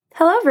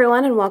Hello,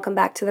 everyone, and welcome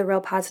back to the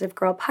Real Positive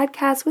Girl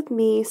podcast with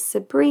me,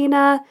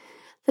 Sabrina.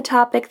 The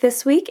topic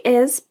this week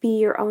is Be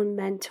Your Own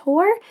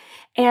Mentor,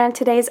 and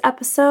today's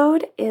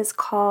episode is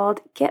called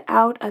Get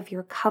Out of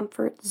Your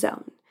Comfort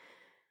Zone.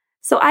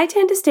 So I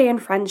tend to stay in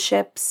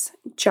friendships,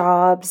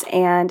 jobs,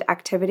 and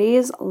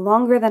activities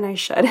longer than I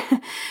should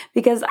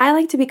because I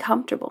like to be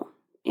comfortable,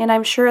 and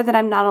I'm sure that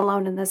I'm not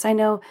alone in this. I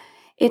know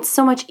it's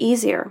so much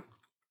easier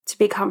to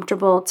be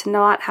comfortable, to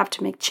not have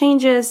to make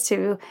changes,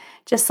 to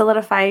just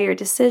solidify your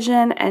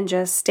decision and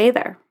just stay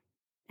there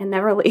and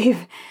never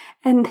leave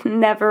and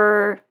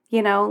never,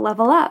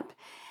 level up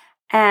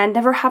and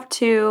never have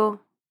to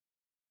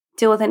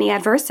deal with any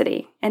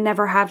adversity and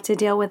never have to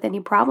deal with any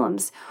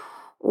problems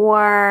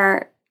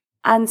or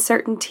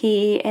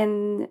uncertainty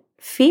and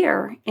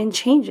fear and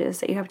changes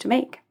that you have to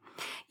make.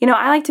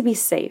 I like to be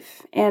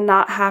safe and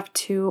not have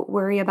to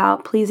worry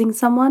about pleasing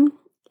someone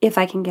if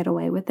I can get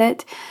away with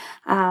it,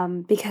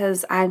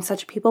 because I'm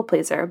such a people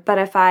pleaser. But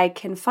if I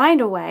can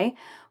find a way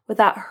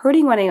without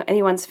hurting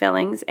anyone's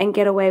feelings and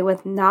get away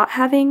with not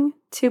having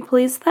to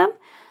please them,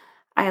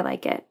 I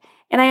like it.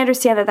 And I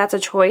understand that that's a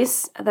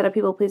choice that a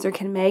people pleaser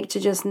can make to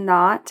just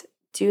not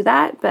do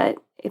that. But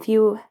if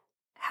you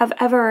have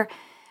ever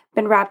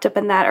been wrapped up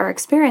in that or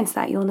experienced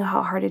that, you'll know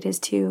how hard it is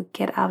to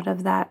get out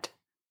of that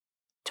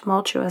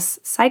tumultuous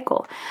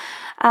cycle.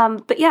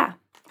 But yeah,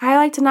 I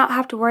like to not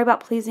have to worry about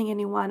pleasing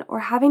anyone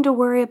or having to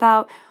worry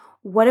about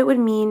what it would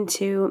mean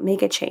to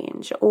make a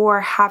change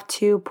or have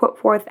to put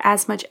forth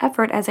as much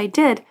effort as I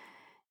did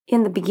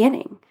in the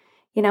beginning.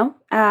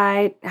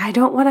 I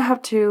don't want to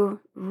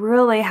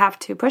have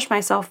to push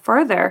myself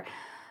further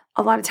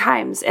a lot of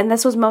times. And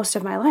this was most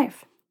of my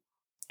life.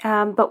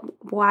 But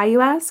why, you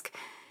ask?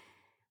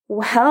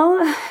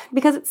 Well,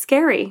 because it's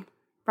scary,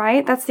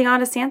 right? That's the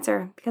honest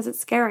answer, because it's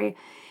scary.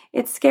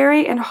 It's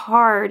scary and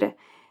hard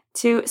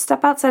to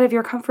step outside of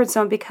your comfort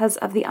zone because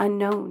of the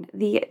unknown,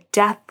 the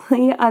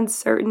deathly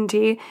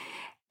uncertainty,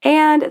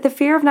 and the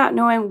fear of not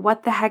knowing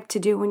what the heck to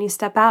do when you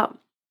step out.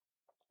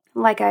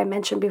 Like I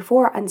mentioned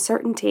before,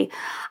 uncertainty.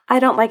 I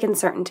don't like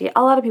uncertainty.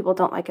 A lot of people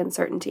don't like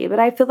uncertainty, but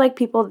I feel like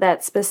people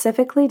that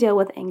specifically deal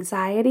with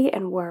anxiety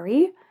and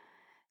worry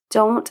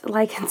don't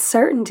like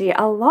uncertainty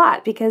a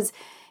lot because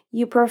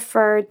you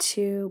prefer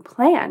to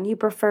plan. You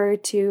prefer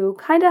to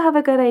kind of have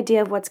a good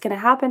idea of what's going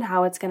to happen,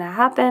 how it's going to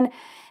happen,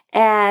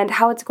 and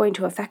how it's going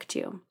to affect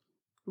you,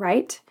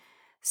 right?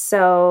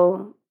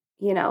 So,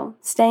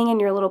 staying in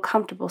your little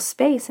comfortable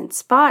space and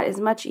spot is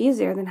much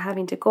easier than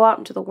having to go out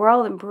into the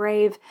world and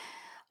brave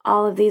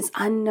all of these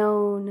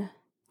unknown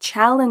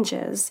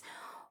challenges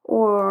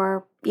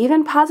or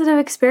even positive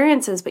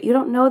experiences, but you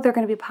don't know they're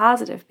going to be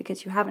positive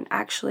because you haven't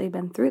actually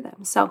been through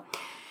them. So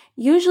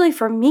usually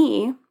for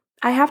me,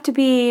 I have to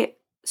be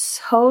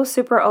so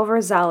super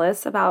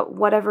overzealous about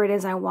whatever it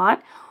is I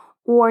want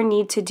or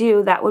need to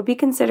do that would be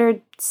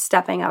considered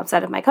stepping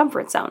outside of my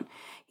comfort zone.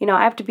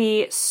 I have to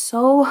be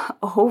so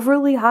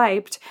overly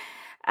hyped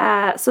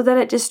so that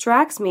it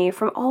distracts me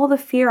from all the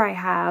fear I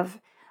have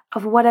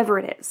of whatever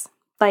it is.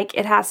 Like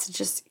it has to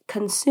just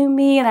consume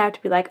me, and I have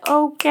to be like,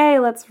 okay,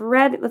 let's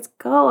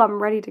go.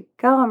 I'm ready to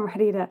go.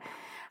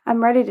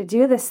 I'm ready to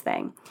do this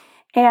thing.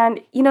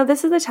 And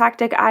this is a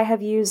tactic I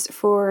have used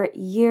for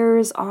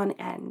years on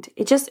end.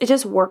 It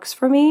just works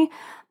for me.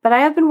 But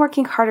I have been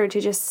working harder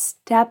to just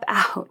step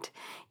out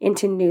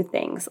into new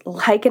things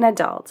like an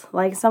adult,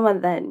 like someone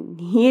that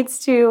needs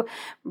to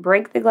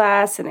break the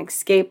glass and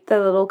escape the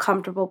little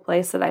comfortable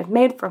place that I've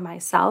made for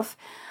myself.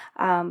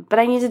 But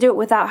I need to do it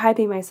without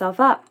hyping myself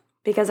up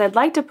because I'd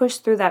like to push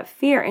through that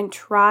fear and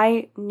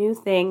try new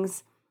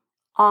things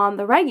on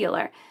the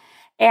regular.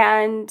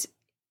 And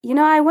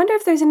I wonder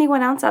if there's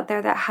anyone else out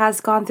there that has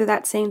gone through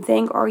that same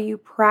thing, or you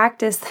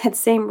practice that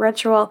same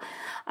ritual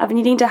of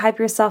needing to hype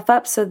yourself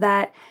up so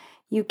that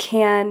you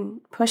can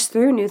push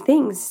through new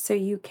things, so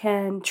you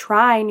can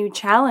try new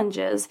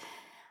challenges.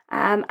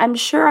 I'm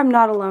sure I'm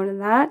not alone in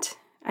that.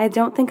 I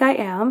don't think I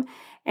am.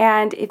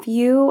 And if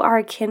you are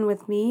akin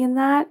with me in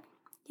that,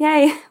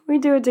 yay, we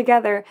do it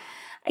together.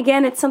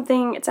 Again, it's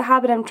a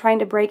habit I'm trying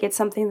to break. It's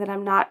something that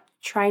I'm not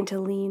trying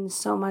to lean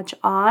so much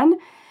on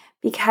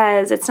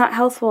because it's not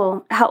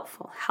helpful.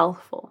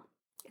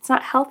 It's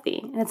not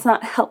healthy and it's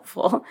not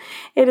helpful.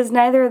 It is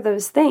neither of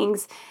those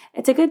things.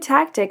 It's a good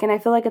tactic, and I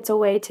feel like it's a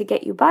way to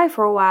get you by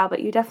for a while,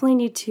 but you definitely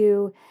need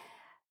to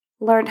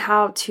learn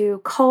how to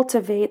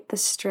cultivate the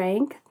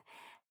strength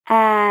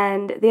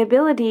and the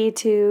ability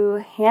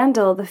to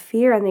handle the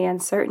fear and the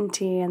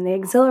uncertainty and the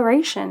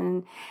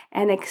exhilaration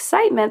and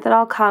excitement that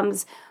all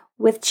comes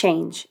with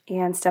change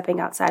and stepping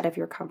outside of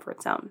your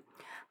comfort zone.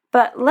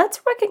 But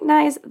let's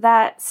recognize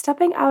that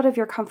stepping out of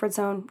your comfort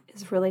zone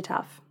is really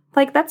tough.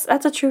 Like that's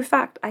a true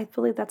fact. I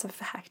believe that's a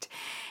fact.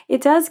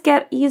 It does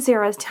get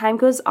easier as time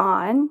goes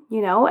on,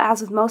 as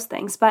with most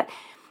things, but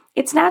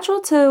it's natural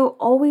to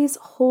always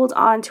hold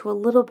on to a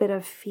little bit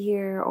of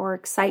fear or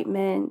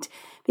excitement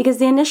because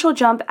the initial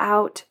jump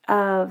out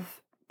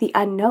of the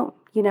unknown,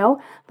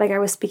 like I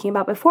was speaking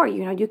about before.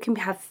 You can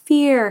have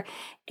fear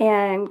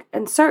and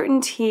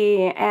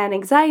uncertainty and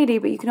anxiety,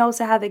 but you can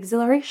also have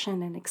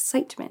exhilaration and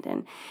excitement.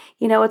 And,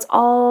 it's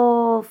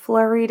all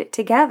flurried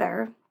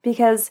together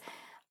because,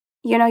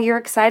 you're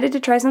excited to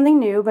try something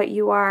new, but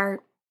you are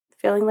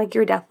feeling like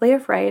you're deathly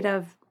afraid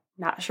of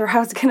not sure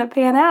how it's going to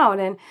pan out.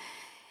 And,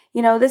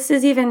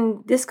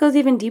 this goes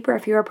even deeper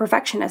if you're a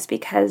perfectionist,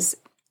 because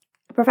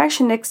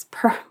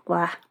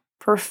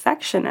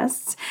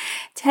perfectionists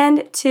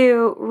tend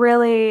to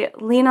really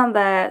lean on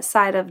the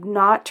side of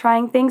not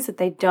trying things that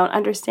they don't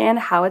understand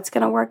how it's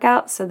going to work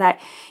out, so that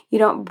you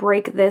don't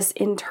break this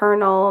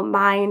internal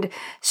mind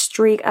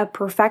streak of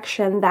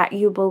perfection that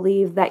you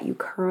believe that you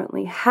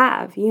currently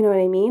have. You know what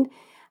I mean?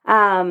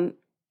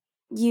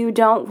 You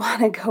don't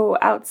want to go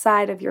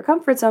outside of your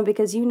comfort zone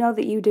because you know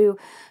that you do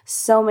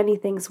so many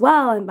things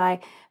well, and by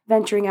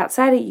venturing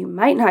outside it, you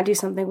might not do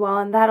something well,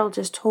 and that'll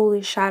just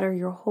totally shatter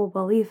your whole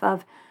belief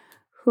of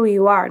who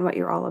you are and what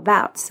you're all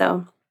about.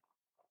 So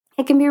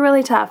it can be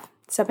really tough.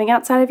 Stepping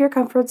outside of your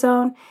comfort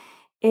zone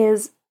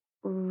is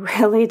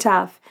really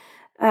tough.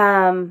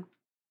 But,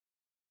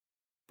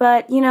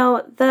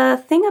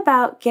 the thing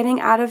about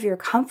getting out of your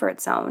comfort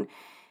zone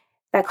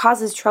that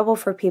causes trouble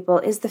for people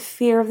is the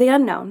fear of the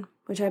unknown,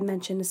 which I've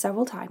mentioned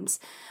several times,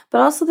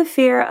 but also the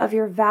fear of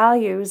your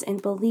values and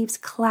beliefs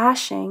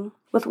clashing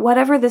with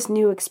whatever this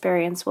new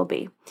experience will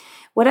be,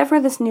 whatever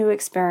this new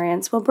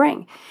experience will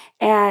bring.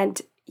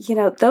 And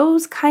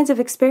those kinds of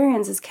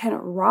experiences can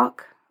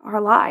rock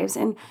our lives,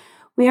 and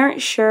we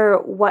aren't sure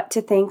what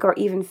to think or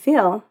even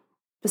feel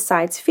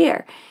besides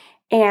fear.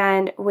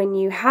 And when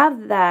you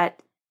have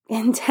that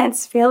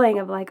intense feeling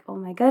of like, oh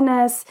my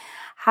goodness,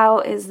 how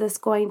is this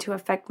going to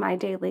affect my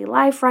daily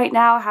life right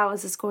now? How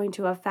is this going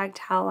to affect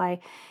how I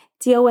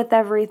deal with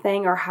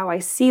everything, or how I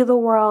see the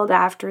world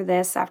after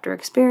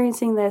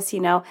experiencing this?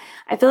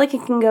 I feel like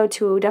it can go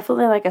to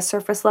definitely like a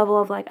surface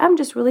level of like, I'm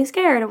just really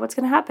scared of what's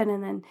going to happen.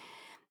 And then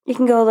you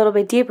can go a little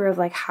bit deeper of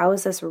like, how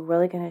is this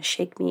really going to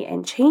shake me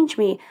and change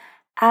me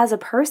as a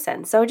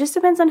person? So it just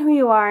depends on who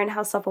you are and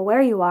how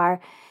self-aware you are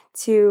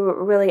to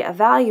really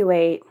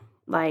evaluate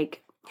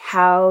like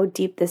how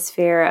deep this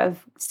fear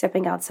of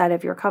stepping outside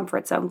of your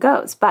comfort zone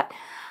goes. But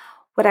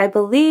what I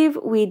believe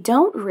we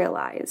don't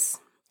realize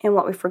and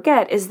what we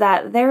forget is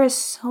that there is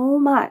so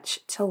much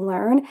to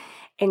learn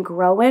and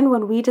grow in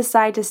when we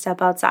decide to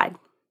step outside.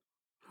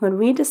 When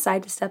we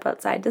decide to step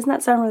outside. Doesn't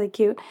that sound really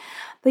cute?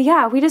 But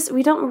yeah,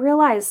 we don't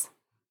realize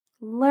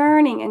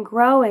learning and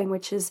growing,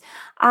 which is,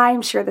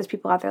 I'm sure there's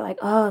people out there like,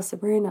 oh,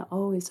 Sabrina,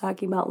 always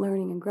talking about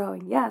learning and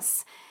growing.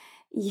 Yes,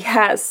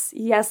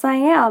 I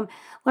am.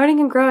 Learning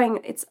and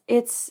growing,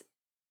 it's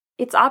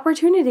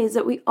opportunities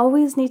that we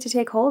always need to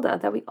take hold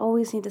of, that we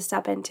always need to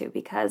step into,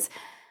 because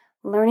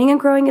learning and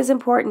growing is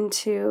important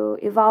to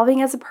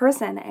evolving as a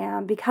person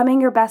and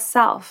becoming your best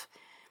self.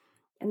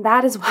 And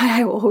that is why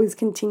I will always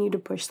continue to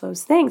push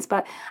those things.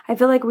 But I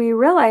feel like we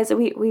realize that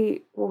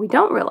we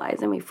don't realize,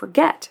 and we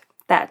forget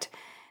that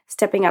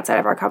stepping outside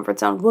of our comfort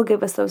zone will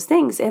give us those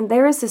things. And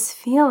there is this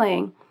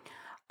feeling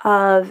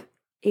of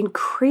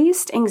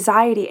increased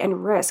anxiety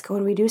and risk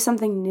when we do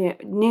something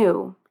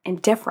new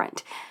and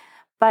different.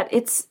 But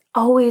it's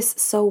always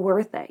so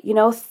worth it.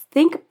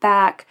 Think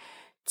back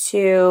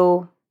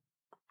to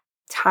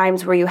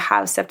times where you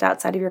have stepped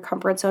outside of your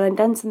comfort zone and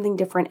done something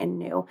different and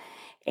new.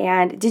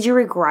 And did you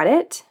regret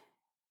it?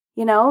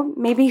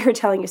 Maybe you're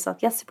telling yourself,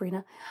 yes,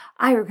 Sabrina,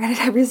 I regretted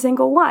every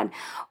single one.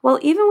 Well,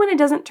 even when it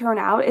doesn't turn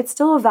out, it's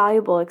still a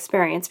valuable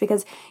experience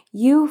because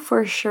you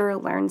for sure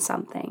learned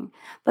something.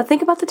 But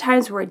think about the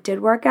times where it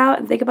did work out,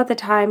 and think about the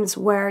times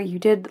where you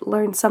did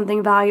learn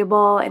something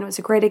valuable and it was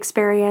a great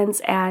experience.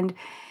 And,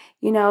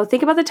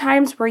 think about the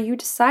times where you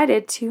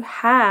decided to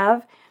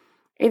have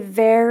a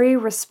very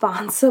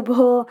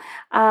responsible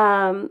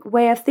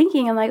way of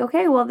thinking and like,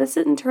 okay, well, this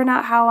didn't turn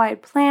out how I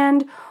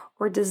planned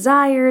or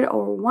desired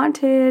or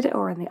wanted,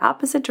 or in the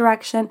opposite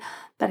direction,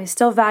 but I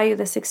still value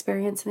this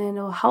experience and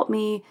it will help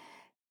me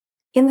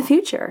in the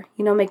future,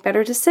 make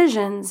better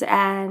decisions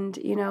and,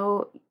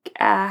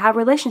 have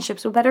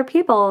relationships with better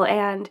people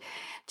and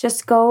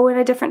just go in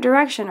a different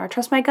direction or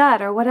trust my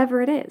gut or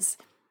whatever it is.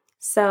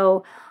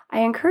 So I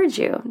encourage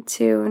you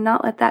to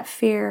not let that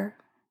fear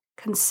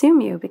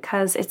consume you,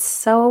 because it's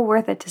so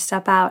worth it to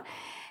step out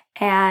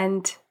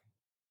and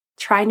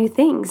try new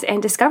things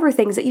and discover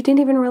things that you didn't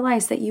even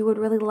realize that you would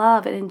really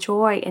love and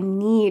enjoy and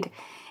need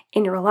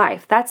in your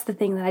life. That's the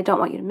thing that I don't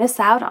want you to miss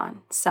out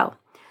on. So,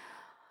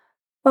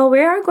 well, we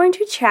are going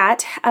to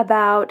chat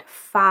about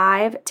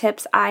 5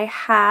 tips I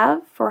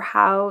have for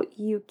how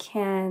you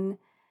can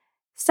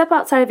step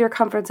outside of your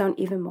comfort zone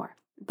even more.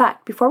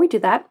 But before we do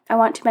that, I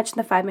want to mention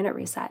the 5-minute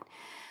reset,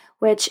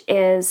 which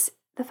is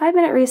the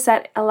 5-minute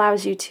reset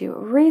allows you to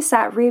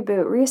reset,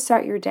 reboot,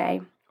 restart your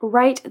day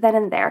right then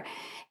and there.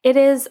 It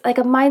is like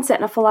a mindset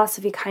and a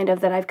philosophy kind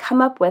of that I've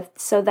come up with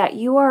so that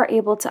you are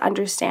able to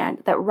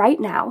understand that right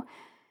now,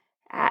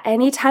 at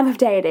any time of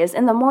day it is,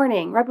 in the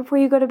morning, right before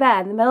you go to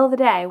bed, in the middle of the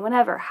day,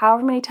 whenever,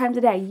 however many times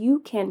a day, you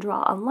can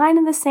draw a line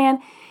in the sand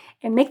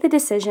and make the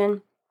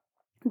decision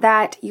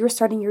that you're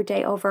starting your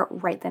day over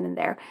right then and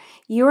there.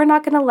 You are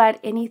not going to let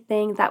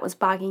anything that was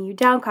bogging you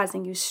down,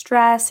 causing you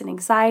stress and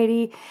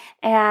anxiety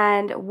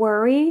and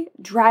worry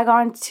drag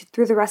on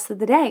through the rest of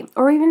the day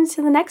or even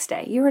to the next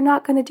day. You are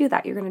not going to do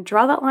that. You're going to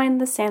draw that line in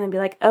the sand and be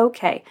like,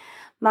 okay,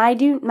 my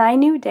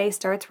new day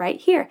starts right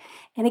here.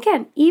 And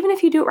again, even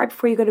if you do it right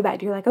before you go to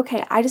bed, you're like,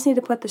 okay, I just need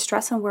to put the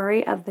stress and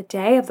worry of the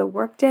day, of the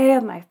work day,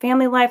 of my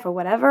family life or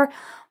whatever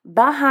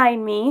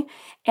behind me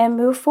and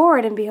move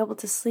forward and be able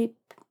to sleep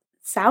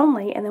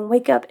soundly and then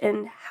wake up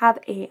and have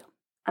an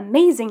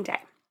amazing day.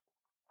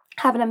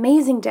 Have an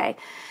amazing day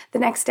the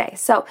next day.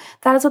 So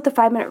that is what the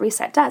 5-minute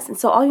reset does. And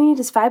so all you need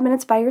is 5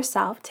 minutes by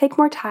yourself. Take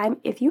more time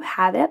if you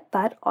have it,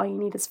 but all you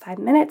need is 5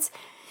 minutes.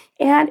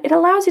 And it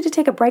allows you to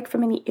take a break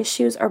from any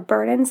issues or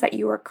burdens that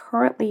you are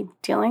currently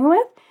dealing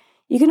with.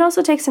 You can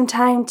also take some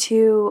time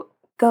to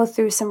go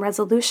through some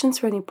resolutions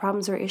for any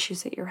problems or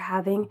issues that you're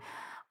having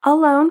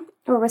alone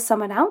or with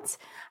someone else.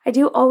 I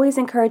do always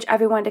encourage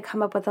everyone to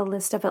come up with a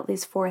list of at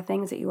least 4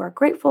 things that you are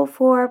grateful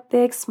for,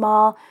 big,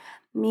 small,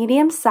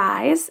 medium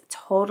size,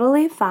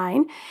 totally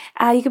fine.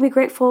 You can be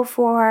grateful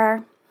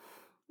for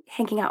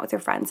hanging out with your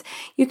friends.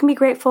 You can be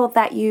grateful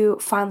that you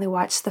finally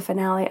watched the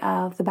finale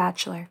of The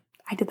Bachelor.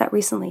 I did that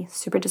recently,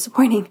 super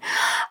disappointing.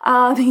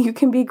 You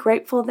can be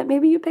grateful that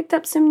maybe you picked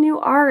up some new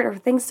art or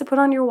things to put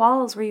on your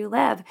walls where you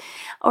live.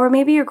 Or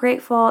maybe you're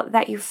grateful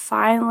that you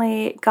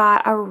finally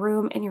got a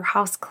room in your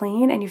house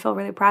clean and you feel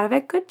really proud of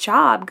it. Good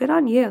job. Good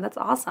on you. That's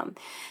awesome.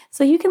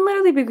 So you can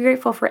literally be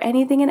grateful for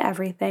anything and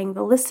everything.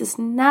 The list is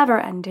never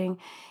ending.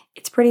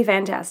 It's pretty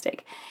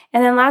fantastic.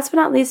 And then last but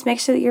not least, make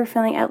sure that you're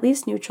feeling at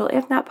least neutral,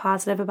 if not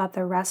positive, about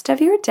the rest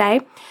of your day,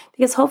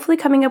 because hopefully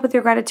coming up with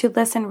your gratitude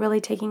list and really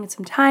taking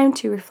some time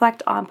to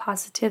reflect on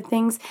positive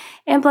things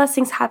and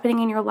blessings happening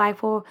in your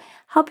life will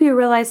help you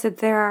realize that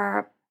there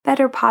are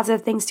better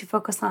positive things to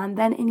focus on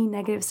than any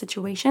negative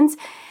situations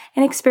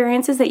and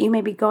experiences that you may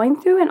be going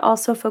through, and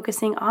also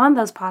focusing on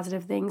those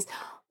positive things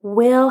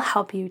will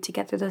help you to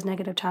get through those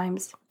negative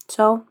times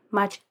so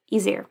much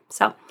easier.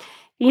 So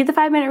you need the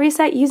 5-minute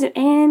reset, use it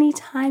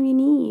anytime you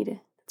need.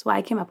 That's why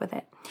I came up with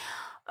it.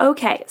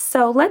 Okay,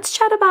 so let's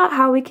chat about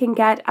how we can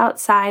get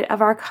outside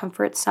of our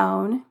comfort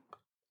zone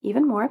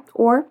even more,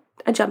 or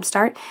a jump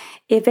start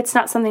if it's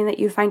not something that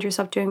you find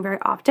yourself doing very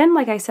often.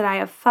 Like I said, I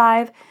have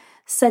 5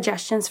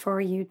 suggestions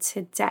for you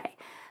today.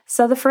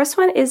 So the first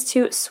one is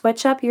to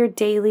switch up your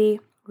daily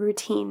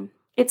routine.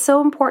 It's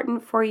so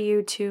important for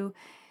you to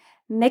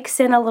mix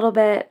in a little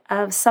bit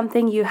of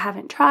something you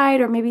haven't tried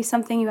or maybe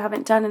something you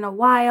haven't done in a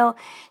while,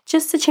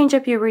 just to change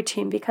up your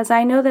routine, because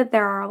I know that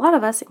there are a lot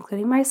of us,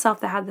 including myself,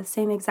 that have the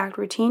same exact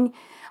routine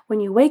when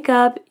you wake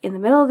up in the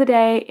middle of the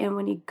day and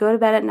when you go to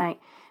bed at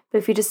night. But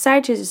if you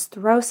decide to just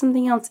throw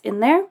something else in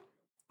there,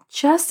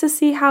 just to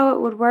see how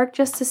it would work,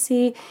 just to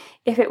see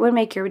if it would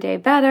make your day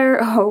better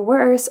or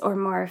worse or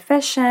more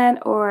efficient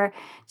or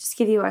just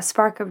give you a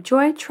spark of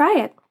joy, try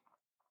it.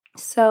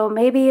 So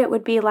maybe it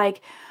would be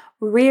like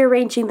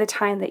rearranging the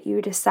time that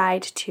you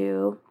decide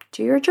to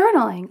do your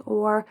journaling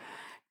or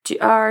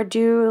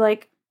do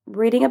like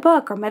reading a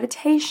book or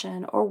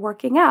meditation or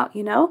working out,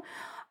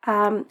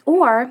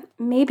 or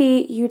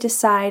maybe you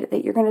decide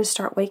that you're going to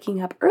start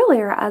waking up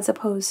earlier as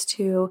opposed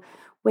to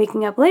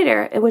waking up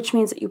later, which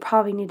means that you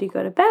probably need to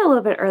go to bed a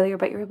little bit earlier,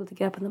 but you're able to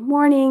get up in the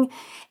morning,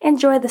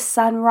 enjoy the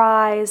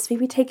sunrise,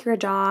 maybe take your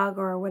dog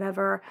or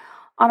whatever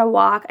on a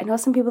walk. I know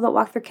some people that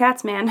walk their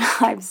cats, man.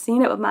 I've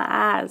seen it with my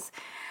eyes.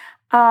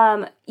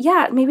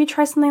 Maybe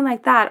try something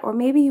like that. Or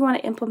maybe you want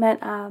to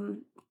implement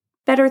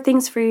better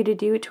things for you to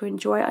do to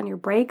enjoy on your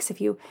breaks. If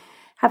you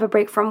have a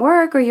break from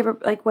work, or you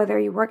have whether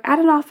you work at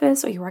an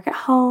office or you work at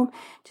home,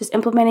 just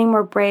implementing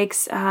more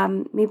breaks.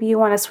 Maybe you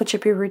want to switch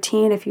up your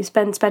routine if you've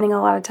been spending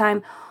a lot of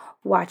time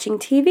watching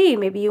TV.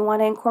 Maybe you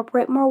want to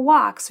incorporate more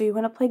walks, or you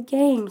want to play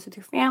games with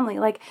your family.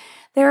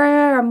 There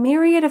are a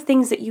myriad of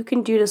things that you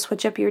can do to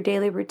switch up your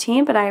daily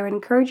routine, but I would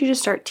encourage you to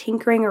start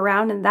tinkering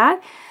around in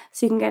that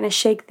so you can kind of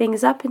shake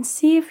things up and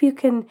see if you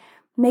can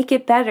make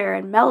it better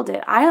and meld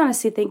it. I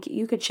honestly think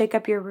you could shake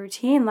up your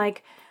routine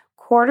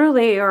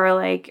quarterly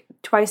or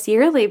twice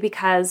yearly,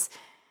 because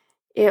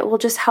it will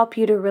just help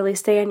you to really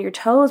stay on your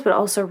toes, but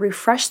also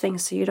refresh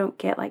things so you don't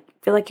get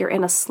feel like you're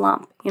in a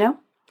slump,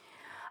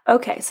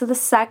 Okay, so the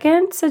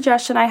second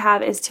suggestion I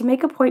have is to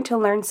make a point to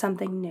learn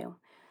something new.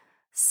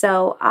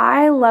 So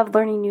I love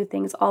learning new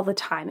things all the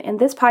time, and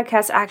this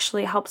podcast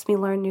actually helps me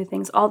learn new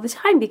things all the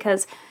time,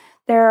 because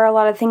there are a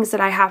lot of things that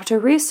I have to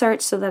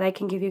research so that I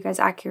can give you guys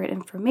accurate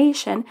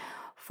information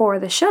for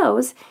the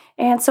shows.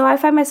 And so I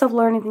find myself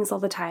learning things all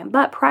the time.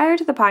 But prior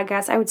to the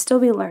podcast, I would still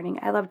be learning.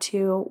 I love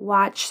to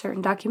watch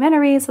certain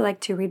documentaries. I like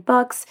to read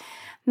books,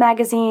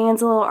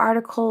 magazines, little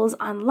articles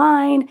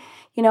online.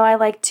 I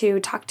like to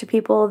talk to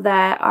people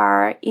that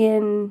are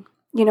in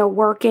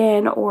work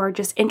in or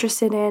just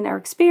interested in or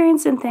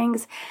experience in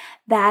things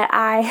that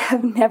I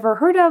have never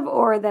heard of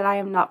or that I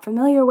am not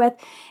familiar with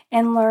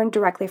and learn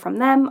directly from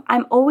them.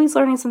 I'm always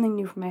learning something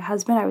new from my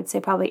husband. I would say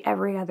probably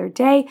every other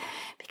day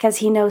because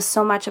he knows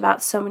so much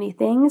about so many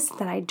things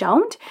that I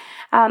don't.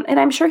 And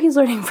I'm sure he's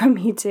learning from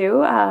me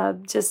too.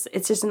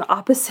 It's just an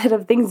opposite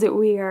of things that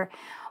we are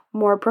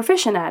more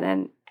proficient at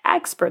and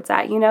experts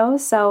at,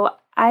 So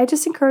I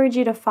just encourage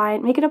you to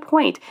make it a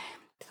point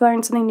to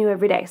learn something new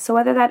every day. So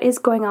whether that is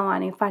going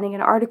online and finding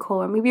an article,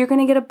 or maybe you're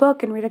going to get a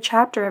book and read a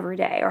chapter every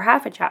day or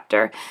half a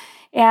chapter,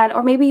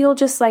 or maybe you'll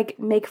just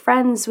make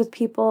friends with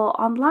people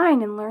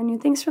online and learn new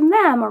things from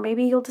them, or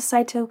maybe you'll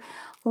decide to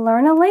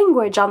learn a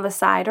language on the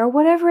side or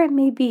whatever it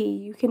may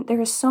be.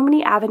 There are so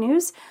many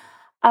avenues,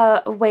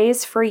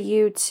 ways for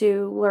you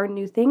to learn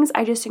new things.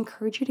 I just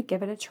encourage you to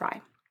give it a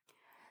try.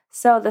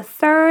 So the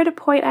third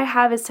point I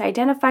have is to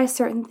identify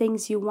certain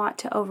things you want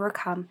to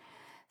overcome.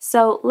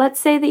 So let's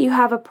say that you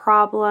have a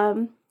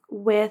problem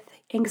with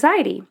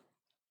anxiety.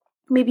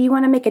 Maybe you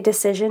want to make a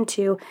decision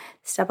to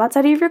step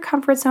outside of your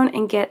comfort zone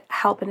and get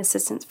help and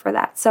assistance for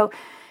that. So,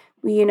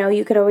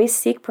 you could always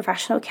seek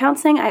professional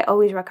counseling. I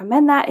always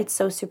recommend that. It's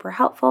so super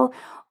helpful.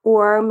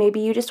 Or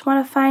maybe you just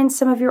want to find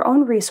some of your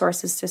own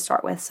resources to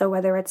start with. So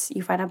whether it's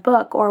you find a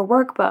book or a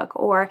workbook,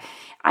 or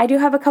I do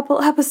have a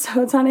couple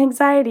episodes on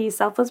anxiety,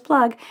 selfless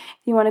plug, if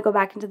you want to go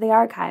back into the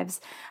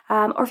archives.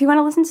 Or if you want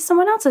to listen to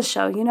someone else's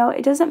show,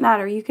 it doesn't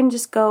matter. You can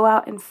just go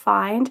out and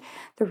find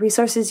the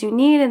resources you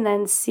need and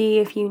then see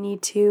if you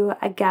need to,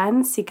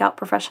 again, seek out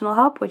professional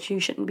help, which you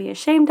shouldn't be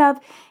ashamed of.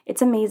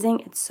 It's amazing.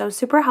 It's so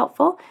super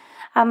helpful.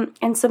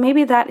 And so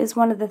maybe that is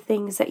one of the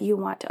things that you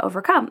want to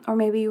overcome. Or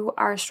maybe you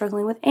are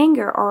struggling with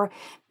anger, or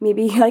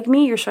maybe like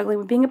me, you're struggling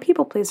with being a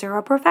people pleaser or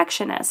a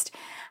perfectionist.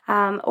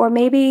 Or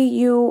maybe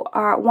you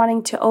are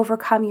wanting to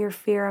overcome your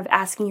fear of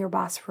asking your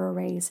boss for a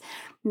raise.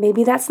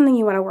 Maybe that's something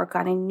you want to work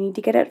on and you need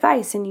to get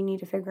advice and you need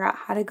to figure out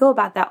how to go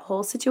about that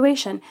whole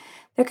situation.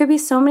 There could be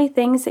so many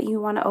things that you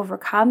want to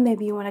overcome.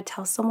 Maybe you want to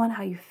tell someone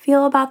how you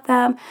feel about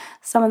them,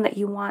 someone that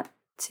you want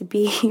to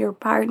be your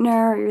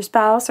partner or your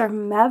spouse or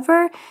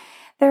whomever.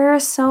 There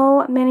are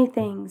so many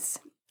things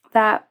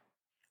that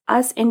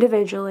us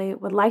individually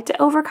would like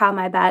to overcome,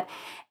 I bet,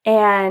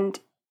 and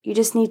you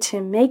just need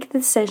to make the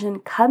decision,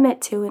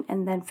 commit to it,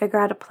 and then figure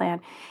out a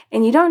plan.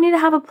 And you don't need to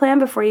have a plan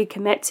before you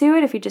commit to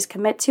it. If you just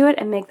commit to it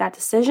and make that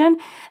decision,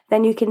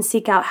 then you can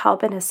seek out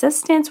help and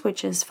assistance,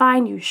 which is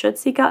fine. You should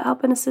seek out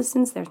help and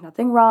assistance. There's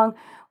nothing wrong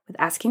with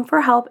asking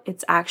for help.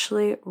 It's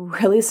actually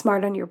really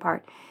smart on your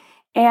part.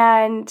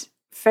 And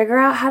figure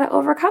out how to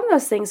overcome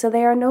those things so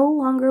they are no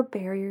longer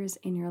barriers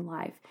in your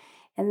life.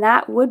 And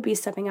that would be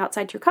stepping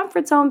outside your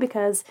comfort zone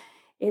because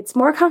it's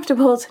more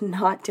comfortable to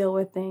not deal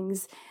with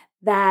things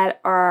that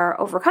are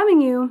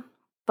overcoming you,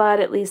 but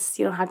at least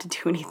you don't have to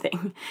do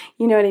anything.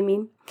 You know what I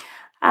mean?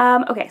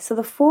 Okay, so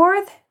the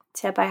fourth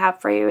tip I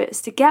have for you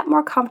is to get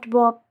more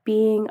comfortable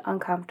being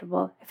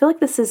uncomfortable. I feel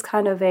like this is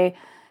kind of a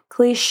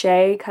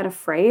cliche kind of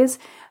phrase,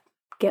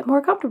 get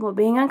more comfortable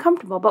being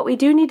uncomfortable. But we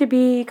do need to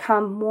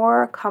become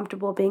more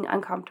comfortable being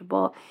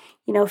uncomfortable,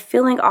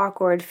 feeling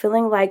awkward,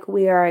 feeling like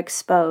we are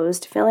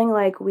exposed, feeling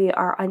like we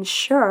are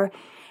unsure,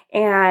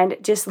 and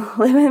just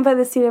living by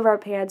the seat of our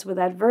pants with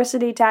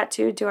adversity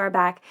tattooed to our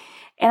back.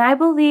 And I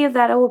believe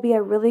that it will be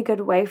a really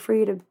good way for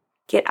you to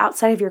get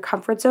outside of your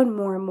comfort zone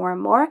more and more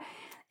and more.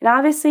 And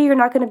obviously, you're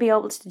not going to be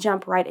able to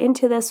jump right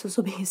into this. This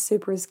will be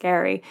super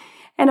scary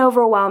and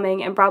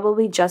overwhelming and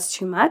probably just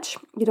too much.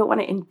 You don't want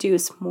to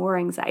induce more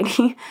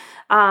anxiety.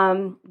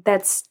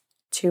 That's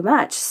too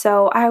much.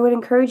 So I would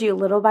encourage you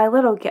little by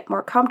little, get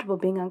more comfortable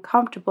being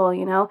uncomfortable,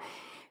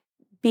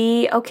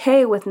 be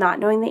okay with not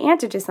knowing the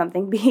answer to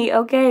something. Be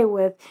okay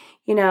with,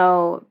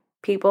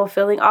 people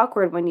feeling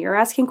awkward when you're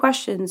asking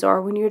questions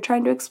or when you're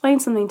trying to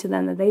explain something to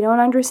them that they don't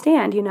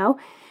understand,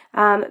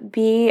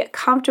 Be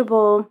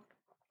comfortable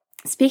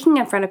speaking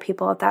in front of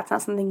people if that's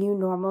not something you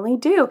normally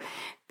do.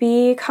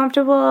 Be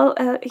comfortable,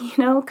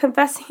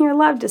 confessing your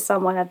love to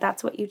someone if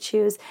that's what you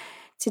choose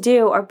to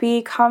do, or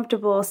be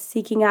comfortable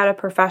seeking out a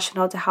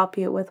professional to help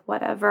you with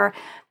whatever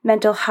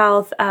mental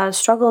health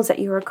struggles that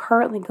you are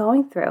currently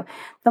going through.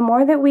 The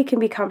more that we can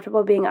be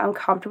comfortable being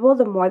uncomfortable,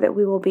 the more that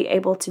we will be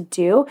able to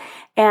do,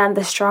 and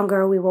the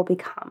stronger we will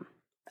become.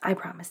 I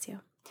promise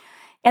you.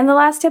 And the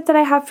last tip that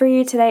I have for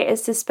you today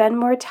is to spend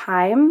more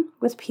time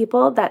with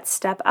people that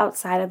step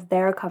outside of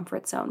their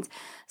comfort zones.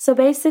 So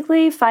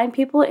basically, find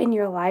people in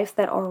your life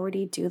that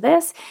already do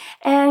this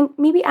and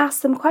maybe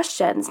ask them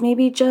questions.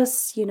 Maybe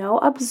just,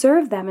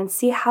 observe them and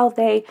see how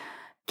they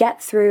get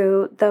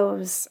through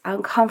those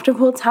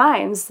uncomfortable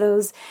times,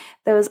 those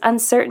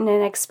uncertain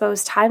and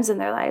exposed times in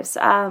their lives.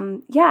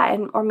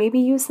 Or maybe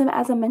use them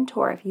as a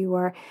mentor if you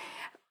are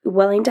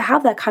willing to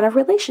have that kind of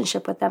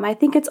relationship with them. I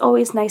think it's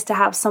always nice to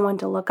have someone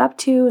to look up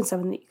to and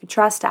someone that you can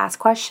trust to ask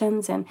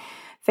questions and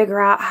figure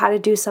out how to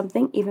do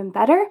something even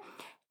better.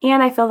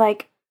 And I feel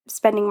like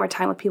spending more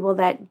time with people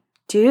that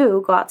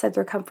do go outside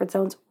their comfort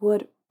zones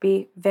would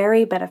be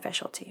very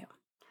beneficial to you.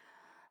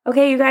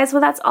 Okay, you guys,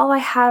 well, that's all I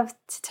have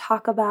to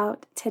talk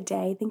about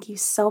today. Thank you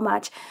so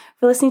much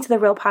for listening to the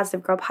Real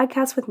Positive Girl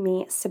podcast with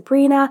me,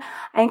 Sabrina.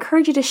 I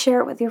encourage you to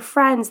share it with your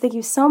friends. Thank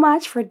you so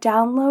much for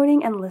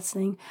downloading and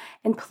listening,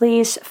 and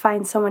please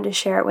find someone to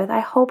share it with.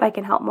 I hope I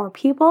can help more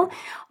people.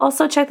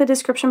 Also, check the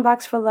description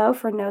box below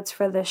for notes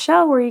for the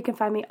show, where you can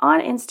find me on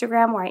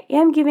Instagram, where I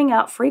am giving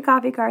out free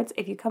coffee cards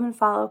if you come and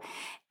follow,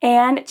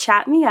 and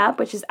chat me up,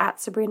 which is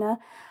at Sabrina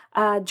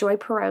Joy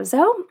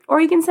Perozzo,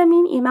 or you can send me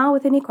an email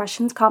with any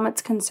questions,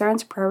 comments,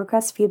 concerns, prayer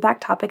requests,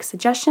 feedback, topics,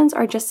 suggestions,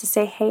 or just to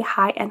say hey,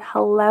 hi, and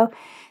hello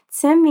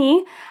to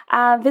me.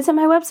 Visit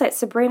my website,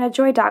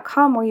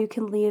 sabrinajoy.com, where you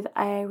can leave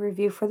a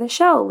review for the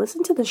show,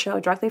 listen to the show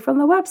directly from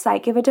the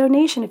website, give a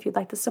donation if you'd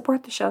like to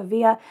support the show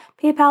via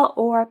PayPal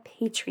or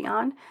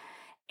Patreon.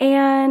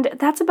 And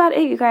that's about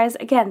it, you guys.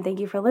 Again, thank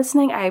you for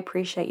listening. I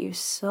appreciate you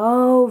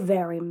so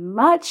very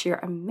much. You're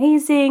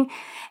amazing.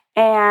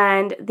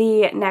 And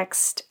the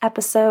next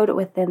episode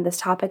within this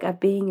topic of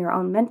being your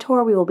own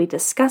mentor, we will be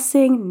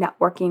discussing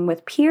networking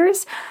with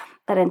peers.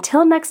 But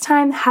until next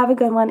time, have a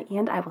good one,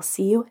 and I will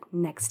see you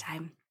next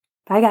time.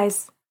 Bye, guys.